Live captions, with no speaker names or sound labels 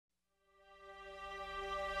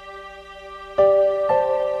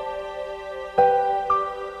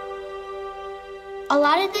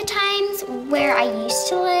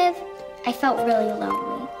to live, I felt really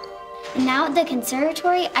lonely. And now at the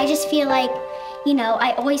conservatory, I just feel like, you know,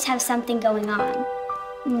 I always have something going on.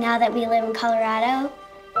 Now that we live in Colorado,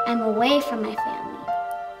 I'm away from my family.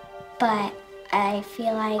 But I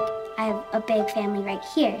feel like I have a big family right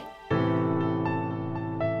here.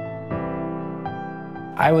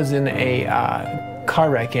 I was in a car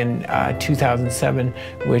wreck in 2007,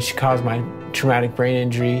 which caused my traumatic brain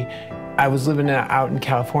injury. I was living out in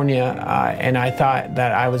California, and I thought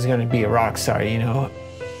that I was going to be a rock star, you know.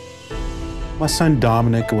 My son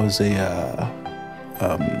Dominic was a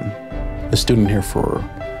student here for,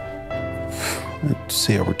 I'd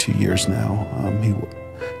say, over 2 years now.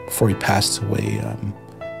 Before he passed away,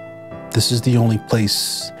 this is the only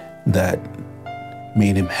place that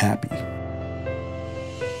made him happy.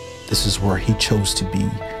 This is where he chose to be.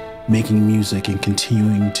 Making music and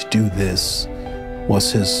continuing to do this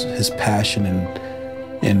was his passion,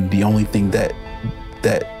 and the only thing that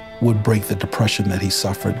would break the depression that he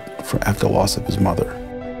suffered after the loss of his mother.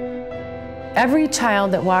 Every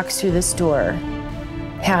child that walks through this door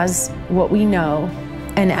has what we know,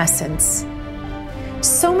 an essence.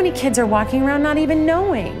 So many kids are walking around not even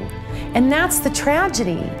knowing, and that's the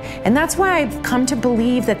tragedy. And that's why I've come to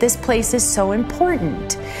believe that this place is so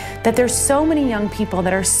important, that there's so many young people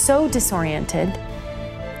that are so disoriented,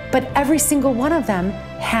 but every single one of them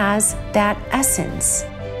has that essence.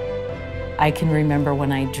 I can remember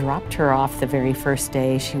when I dropped her off the very first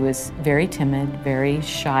day, she was very timid, very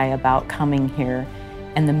shy about coming here.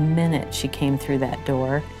 And the minute she came through that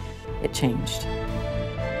door, it changed.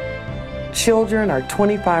 Children are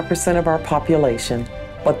 25% of our population,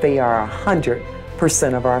 but they are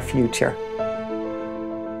 100% of our future.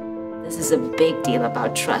 This is a big deal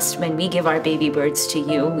about trust. When we give our baby birds to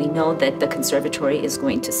you, we know that the conservatory is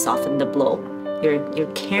going to soften the blow.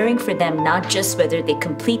 You're caring for them, not just whether they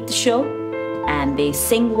complete the show and they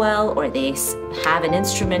sing well or they have an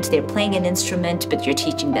instrument, they're playing an instrument, but you're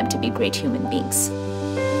teaching them to be great human beings.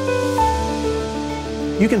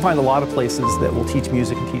 You can find a lot of places that will teach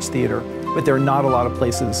music and teach theater, but there are not a lot of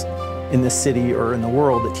places in this city or in the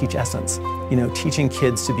world that teach essence. You know, teaching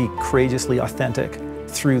kids to be courageously authentic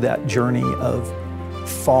through that journey of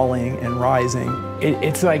falling and rising.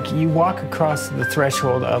 It's like you walk across the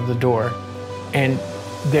threshold of the door, and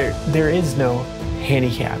there is no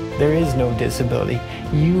handicap, there is no disability.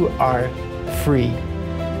 You are free.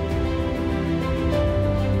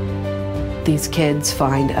 These kids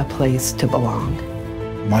find a place to belong.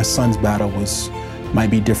 My son's battle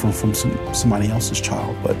might be different from somebody else's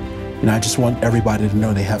child, but I just want everybody to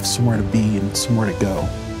know they have somewhere to be and somewhere to go.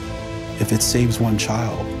 If it saves one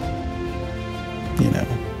child, then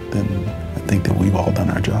I think that we've all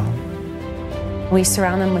done our job. We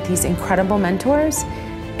surround them with these incredible mentors,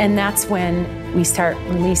 and that's when we start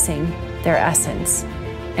releasing their essence.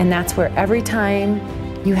 And that's where every time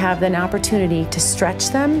you have an opportunity to stretch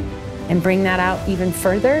them and bring that out even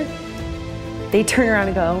further, they turn around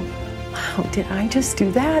and go, wow, did I just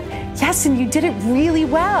do that? Yes, and you did it really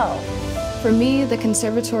well. For me, the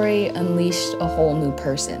conservatory unleashed a whole new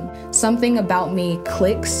person. Something about me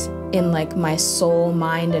clicks in like my soul,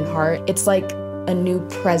 mind, and heart. It's like a new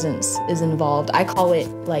presence is involved. I call it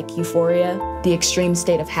like euphoria, the extreme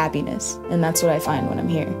state of happiness, and that's what I find when I'm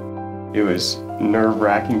here. It was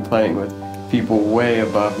nerve-wracking playing with people way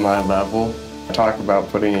above my level. Talk about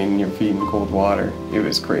putting your feet in cold water. It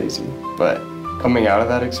was crazy, but coming out of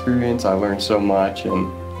that experience, I learned so much,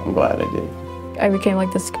 and I'm glad I did. I became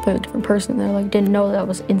like this completely different person that like didn't know that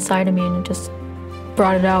was inside of me, and it just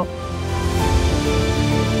brought it out.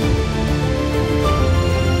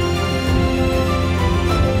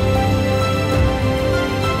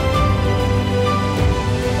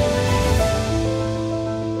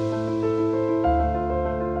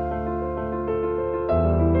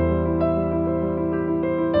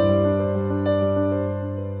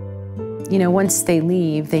 You know, once they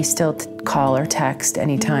leave, they still call or text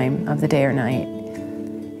any time of the day or night.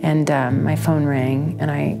 And my phone rang, and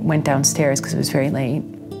I went downstairs because it was very late.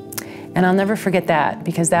 And I'll never forget that,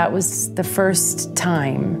 because that was the first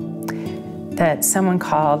time that someone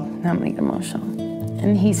called, and I'm like emotional,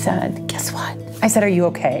 and he said, guess what? I said, are you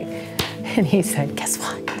okay? And he said, guess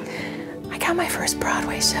what? I got my first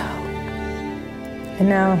Broadway show. And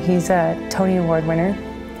now he's a Tony Award winner.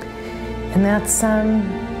 And that's,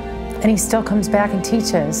 and he still comes back and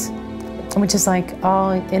teaches, which is like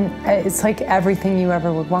it's like everything you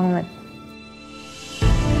ever would want.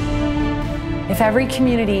 If every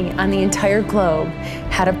community on the entire globe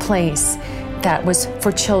had a place that was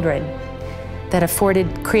for children, that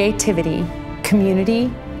afforded creativity,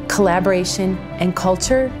 community, collaboration, and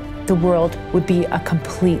culture, the world would be a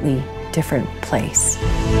completely different place.